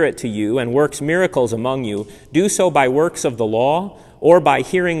the Spirit to you and works miracles among you do so by works of the law or by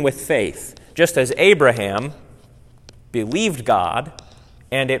hearing with faith? Just as Abraham believed God,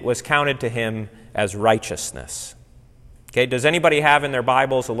 and it was counted to him as righteousness. Okay, does anybody have in their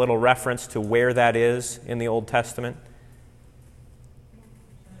Bibles a little reference to where that is in the Old Testament?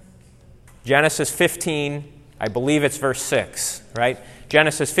 Genesis 15, I believe it's verse 6, right?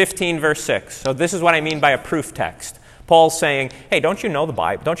 Genesis 15, verse 6. So this is what I mean by a proof text. Paul's saying, hey, don't you know the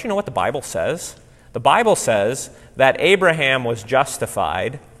Bible? Don't you know what the Bible says? The Bible says that Abraham was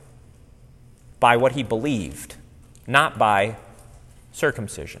justified by what he believed, not by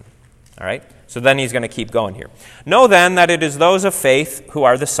circumcision. All right? So then he's going to keep going here. Know then that it is those of faith who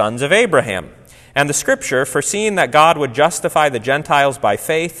are the sons of Abraham. And the Scripture, foreseeing that God would justify the Gentiles by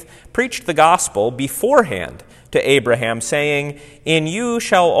faith, preached the gospel beforehand to Abraham, saying, in you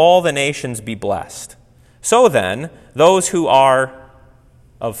shall all the nations be blessed. So then, those who are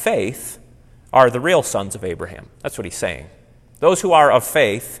of faith are the real sons of Abraham. That's what he's saying. Those who are of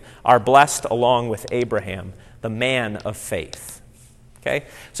faith are blessed along with Abraham, the man of faith. Okay,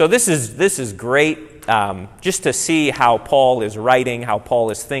 so this is great just to see how Paul is writing, how Paul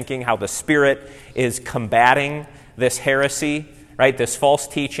is thinking, how the Spirit is combating this heresy, right? This false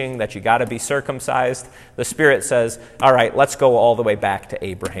teaching that you got to be circumcised. The Spirit says, all right, let's go all the way back to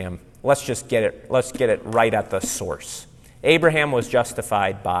Abraham. Let's get it right at the source. Abraham was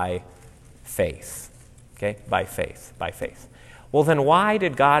justified by faith. Okay? By faith. By faith. Well, then why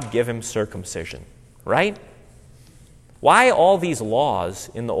did God give him circumcision? Right? Why all these laws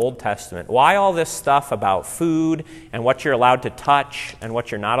in the Old Testament? Why all this stuff about food and what you're allowed to touch and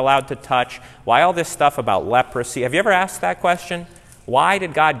what you're not allowed to touch? Why all this stuff about leprosy? Have you ever asked that question? Why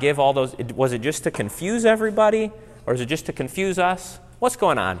did God give all those? Was it just to confuse everybody? Or is it just to confuse us? What's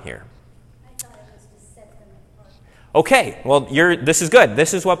going on here? I thought it was to set them apart. Okay, well, this is good.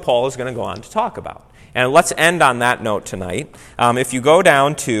 This is what Paul is going to go on to talk about. And let's end on that note tonight. If you go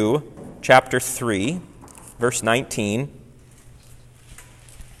down to chapter 3, verse 19.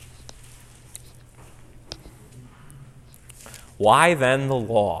 Why then the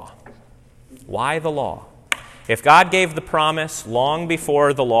law? Why the law? If God gave the promise long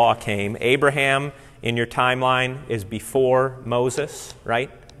before the law came, Abraham in your timeline is before Moses,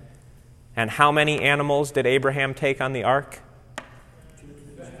 right? And how many animals did Abraham take on the ark?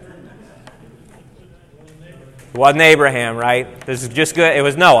 It wasn't Abraham, right? This is just good. It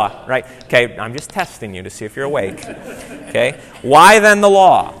was Noah, right? Okay, I'm just testing you to see if you're awake. Okay? Why then the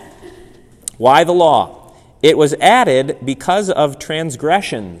law? Why the law? It was added because of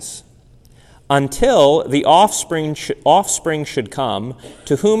transgressions, until the offspring should come,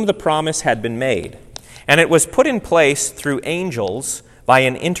 to whom the promise had been made. And it was put in place through angels by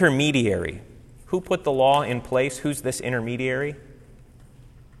an intermediary. Who put the law in place? Who's this intermediary?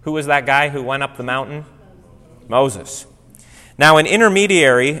 Who was that guy who went up the mountain? Moses. Now, an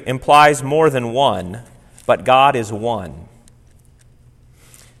intermediary implies more than one, but God is one.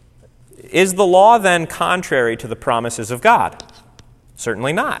 Is the law then contrary to the promises of God?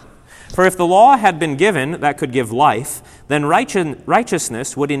 Certainly not. For if the law had been given that could give life, then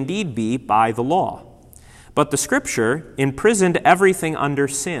righteousness would indeed be by the law. But the Scripture imprisoned everything under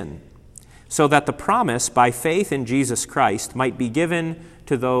sin, so that the promise by faith in Jesus Christ might be given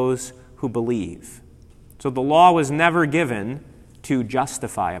to those who believe. So the law was never given to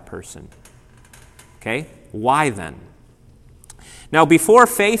justify a person. Okay? Why then? Now, before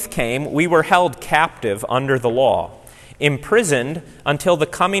faith came, we were held captive under the law, imprisoned until the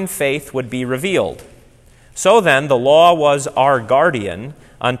coming faith would be revealed. So then, the law was our guardian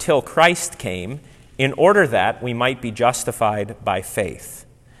until Christ came, in order that we might be justified by faith.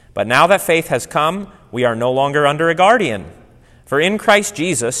 But now that faith has come, we are no longer under a guardian. For in Christ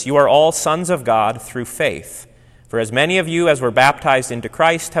Jesus you are all sons of God through faith. For as many of you as were baptized into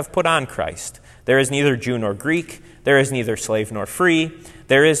Christ have put on Christ. There is neither Jew nor Greek, there is neither slave nor free,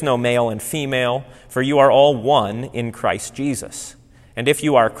 there is no male and female, for you are all one in Christ Jesus. And if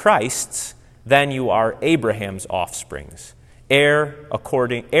you are Christ's, then you are Abraham's offsprings, heirs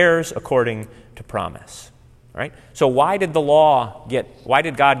according to promise. All right? So why did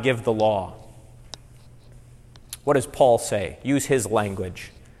God give the law? What does Paul say? Use his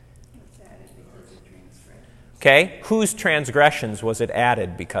language. Okay, whose transgressions was it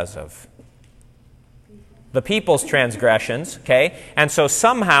added because of? The people's transgressions, okay? And so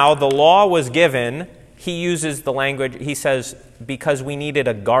somehow the law was given, he uses the language, he says, because we needed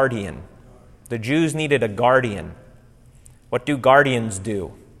a guardian. The Jews needed a guardian. What do guardians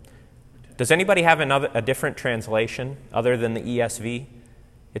do? Does anybody have a different translation other than the ESV?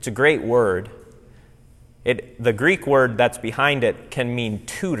 It's a great word. The Greek word that's behind it can mean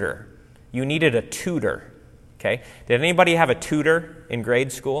tutor. You needed a tutor. Okay? Did anybody have a tutor in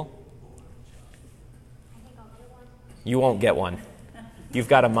grade school? I think I'll get one. You won't get one. You've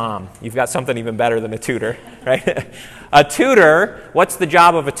got a mom. You've got something even better than a tutor, right? A tutor, what's the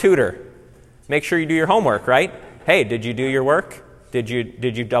job of a tutor? Make sure you do your homework, right? Hey, did you do your work? Did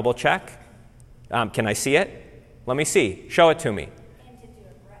you double check? Can I see it? Let me see. Show it to me. And to do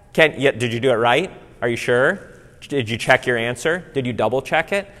it right. Did you do it right? Are you sure? Did you check your answer? Did you double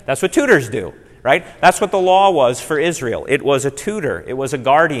check it? That's what tutors do, right? That's what the law was for Israel. It was a tutor. It was a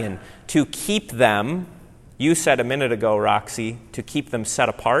guardian to keep them, you said a minute ago, Roxy, to keep them set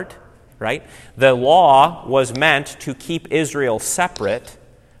apart, right? The law was meant to keep Israel separate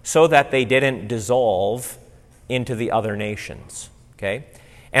so that they didn't dissolve into the other nations, okay?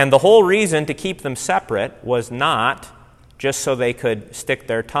 And the whole reason to keep them separate was not just so they could stick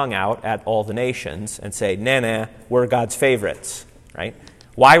their tongue out at all the nations and say, nah, we're God's favorites, right?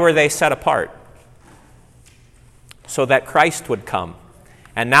 Why were they set apart? So that Christ would come.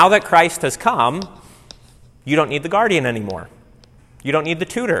 And now that Christ has come, you don't need the guardian anymore. You don't need the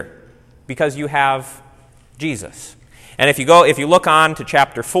tutor because you have Jesus. And if you look on to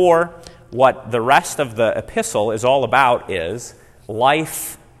chapter 4, what the rest of the epistle is all about is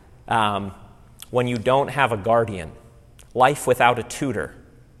life when you don't have a guardian, life without a tutor,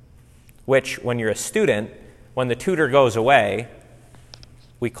 which when you're a student, when the tutor goes away,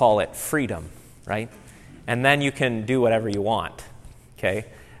 we call it freedom, right? And then you can do whatever you want, okay?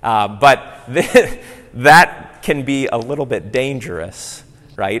 But that can be a little bit dangerous,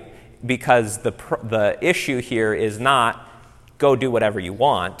 right? Because the issue here is not go do whatever you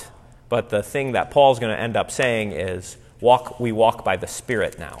want, but the thing that Paul's going to end up saying is we walk by the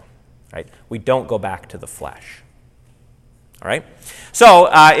Spirit now, right? We don't go back to the flesh. All right? So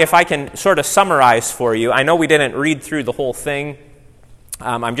if I can sort of summarize for you, I know we didn't read through the whole thing.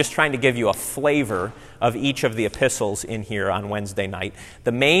 I'm just trying to give you a flavor of each of the epistles in here on Wednesday night.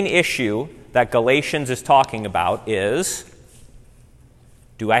 The main issue that Galatians is talking about is,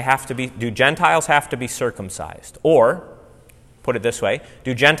 do Gentiles have to be circumcised? Or, put it this way,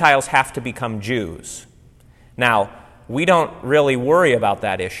 do Gentiles have to become Jews? Now, we don't really worry about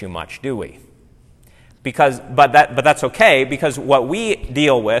that issue much, do we? But that's okay, because what we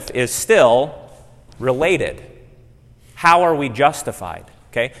deal with is still related. How are we justified?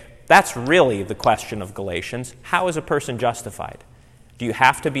 Okay? That's really the question of Galatians. How is a person justified? Do you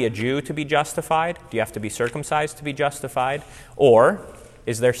have to be a Jew to be justified? Do you have to be circumcised to be justified? Or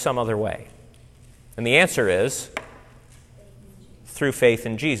is there some other way? And the answer is through faith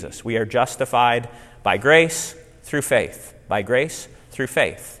in Jesus. We are justified by grace through faith. By grace through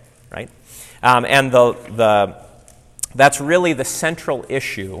faith, right? And that's really the central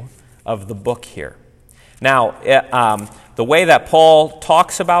issue of the book here. Now, the way that Paul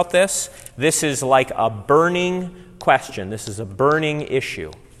talks about this is like a burning question. This is a burning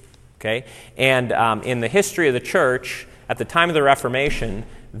issue, okay? And in the history of the church, at the time of the Reformation,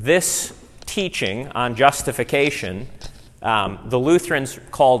 this teaching on justification, the Lutherans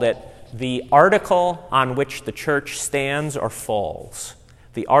called it the article on which the church stands or falls.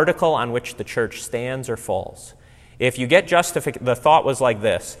 The article on which the church stands or falls. If you get the thought was like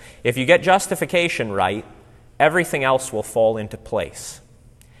this: if you get justification right, everything else will fall into place.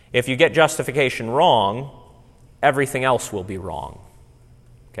 If you get justification wrong, everything else will be wrong.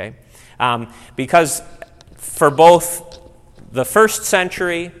 Okay? Because for both the 1st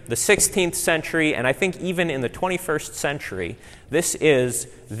century, the 16th century, and I think even in the 21st century, this is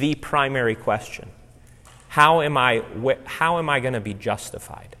the primary question. How am I going to be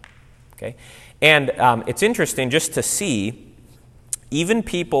justified? Okay? And it's interesting just to see, even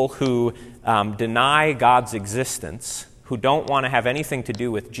people who deny God's existence, who don't want to have anything to do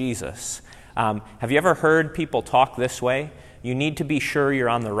with Jesus, have you ever heard people talk this way? You need to be sure you're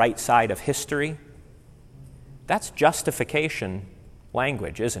on the right side of history. That's justification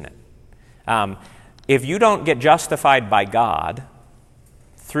language, isn't it? If you don't get justified by God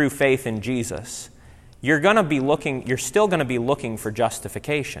through faith in Jesus, you're still going to be looking for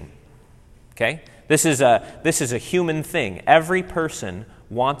justification. Okay? This is a human thing. Every person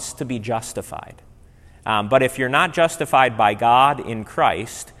wants to be justified. But if you're not justified by God in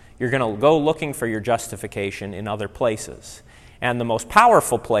Christ, you're going to go looking for your justification in other places. And the most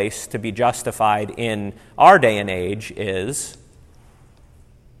powerful place to be justified in our day and age is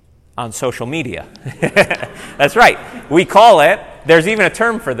on social media. That's right. We call it, there's even a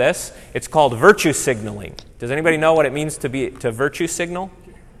term for this, it's called virtue signaling. Does anybody know what it means to virtue signal?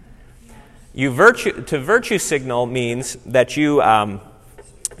 To virtue signal means that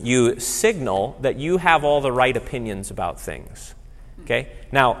you signal that you have all the right opinions about things. Okay?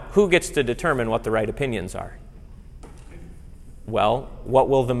 Now, who gets to determine what the right opinions are? Well, what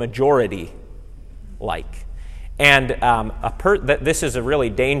will the majority like? And this is a really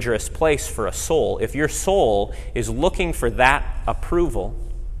dangerous place for a soul. If your soul is looking for that approval,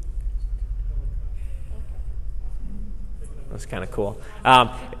 that's kind of cool.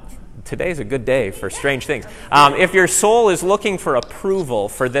 Today's a good day for strange things. If your soul is looking for approval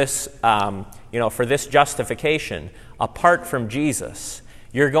for this, for this justification apart from Jesus,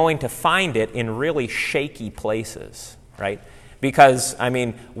 you're going to find it in really shaky places, right? Because,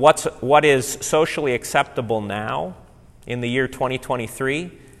 what is socially acceptable now in the year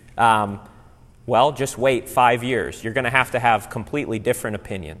 2023? Just wait 5 years. You're going to have completely different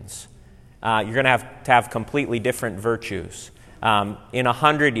opinions. You're going to have completely different virtues. In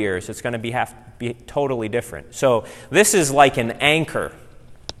 100 years, it's going to be totally different. So this is like an anchor,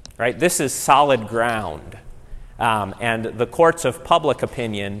 right? This is solid ground. And the courts of public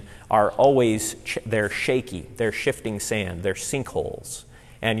opinion are always, they're shaky, they're shifting sand, they're sinkholes.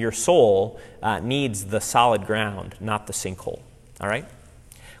 And your soul needs the solid ground, not the sinkhole. All right?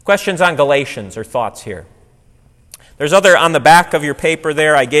 Questions on Galatians or thoughts here? There's on the back of your paper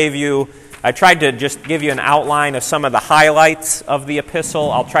there, I tried to just give you an outline of some of the highlights of the epistle.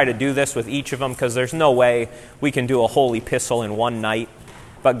 I'll try to do this with each of them because there's no way we can do a whole epistle in one night.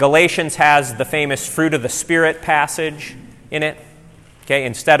 But Galatians has the famous fruit of the Spirit passage in it. Okay,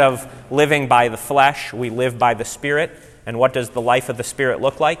 instead of living by the flesh, we live by the Spirit. And what does the life of the Spirit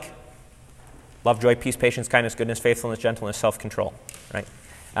look like? Love, joy, peace, patience, kindness, goodness, faithfulness, gentleness, self-control.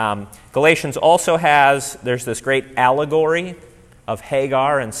 Right? Galatians also there's this great allegory of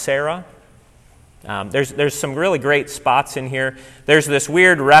Hagar and Sarah. There's some really great spots in here. There's this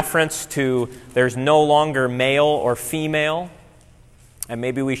weird reference to there's no longer male or female. And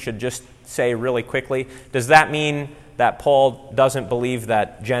maybe we should just say really quickly, does that mean that Paul doesn't believe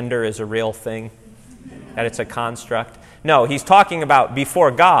that gender is a real thing? That it's a construct? No, he's talking about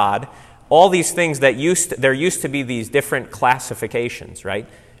before God, all these things that there used to be these different classifications, right?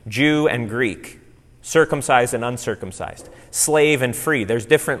 Jew and Greek, circumcised and uncircumcised, slave and free. There's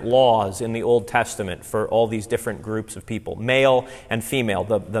different laws in the Old Testament for all these different groups of people, male and female.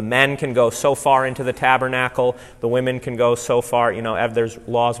 The men can go so far into the tabernacle, the women can go so far, there's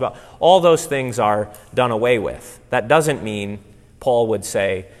laws about, all those things are done away with. That doesn't mean Paul would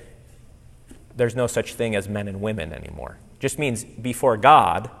say there's no such thing as men and women anymore. It just means before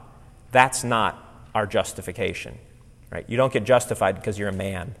God, that's not our justification, right? You don't get justified because you're a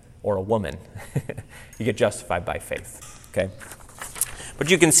man or a woman. You get justified by faith, okay? But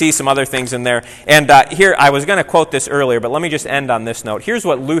you can see some other things in there. And here, I was going to quote this earlier, but let me just end on this note. Here's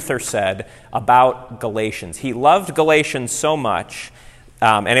what Luther said about Galatians. He loved Galatians so much,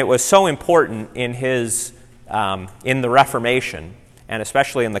 and it was so important in in the Reformation, and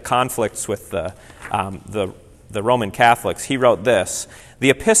especially in the conflicts with the Roman Catholics. He wrote this: "The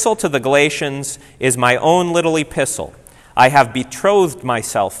epistle to the Galatians is my own little epistle. I have betrothed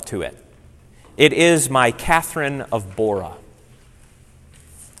myself to it. It is my Catherine of Bora."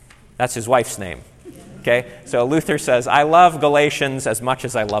 That's his wife's name. Okay? So Luther says, I love Galatians as much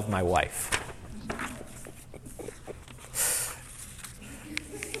as I love my wife.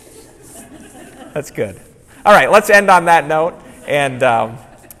 That's good. All right, let's end on that note. And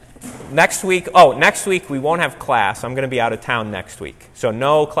next week we won't have class. I'm going to be out of town next week. So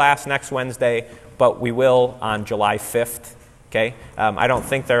no class next Wednesday, but we will on July 5th. Okay? I don't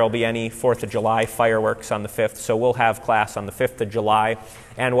think there will be any 4th of July fireworks on the 5th, so we'll have class on the 5th of July.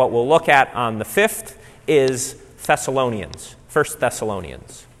 And what we'll look at on the 5th is Thessalonians, 1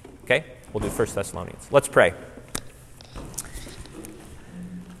 Thessalonians. Okay? We'll do 1 Thessalonians. Let's pray.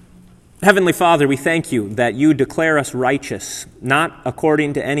 Heavenly Father, we thank you that you declare us righteous, not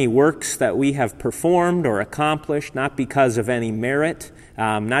according to any works that we have performed or accomplished, not because of any merit,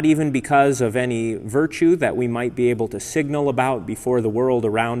 not even because of any virtue that we might be able to signal about before the world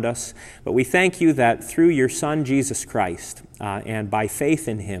around us. But we thank you that through your Son, Jesus Christ, and by faith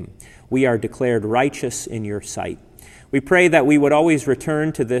in him, we are declared righteous in your sight. We pray that we would always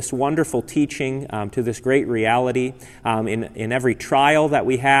return to this wonderful teaching, to this great reality in every trial that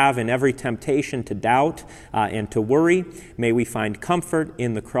we have, in every temptation to doubt and to worry. May we find comfort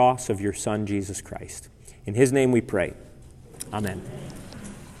in the cross of your Son, Jesus Christ. In his name we pray. Amen.